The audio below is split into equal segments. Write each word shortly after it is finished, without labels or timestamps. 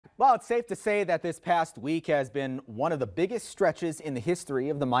Well, it's safe to say that this past week has been one of the biggest stretches in the history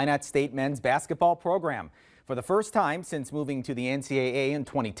of the Minot State men's basketball program. For the first time since moving to the NCAA in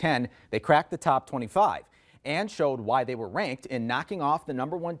 2010, they cracked the top 25 and showed why they were ranked in knocking off the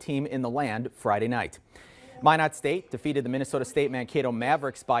 #1 team in the land Friday night. Minot State defeated the Minnesota State Mankato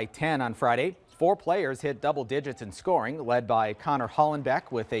Mavericks by 10 on Friday. 4 players hit double digits in scoring, led by Connor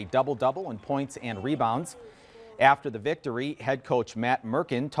Hollenbeck with a double-double in points and rebounds. After the victory, head coach Matt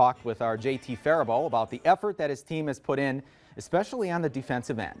Merkin talked with our JT Faribault about the effort that his team has put in, especially on the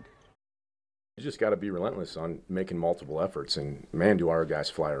defensive end. You just got to be relentless on making multiple efforts, and man, do our guys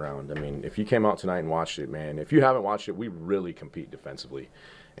fly around. I mean, if you came out tonight and watched it, man, if you haven't watched it, we really compete defensively.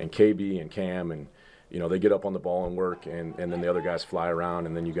 And KB and Cam, and they get up on the ball and work, and then the other guys fly around,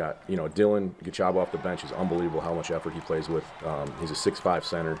 and then you got, Dylan Gachaba off the bench is unbelievable how much effort he plays with. He's a 6'5"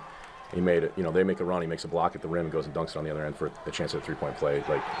 center. He made it, they make a run, he makes a block at the rim and goes and dunks it on the other end for a chance at a three-point play.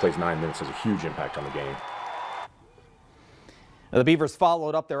 Like, plays 9 minutes, has a huge impact on the game. The Beavers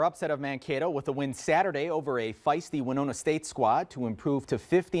followed up their upset of Mankato with a win Saturday over a feisty Minot State squad to improve to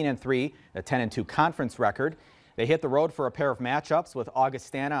 15-3, a 10-2 conference record. They hit the road for a pair of matchups with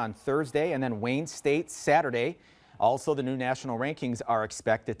Augustana on Thursday and then Wayne State Saturday. Also, the new national rankings are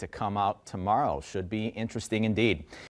expected to come out tomorrow. Should be interesting indeed.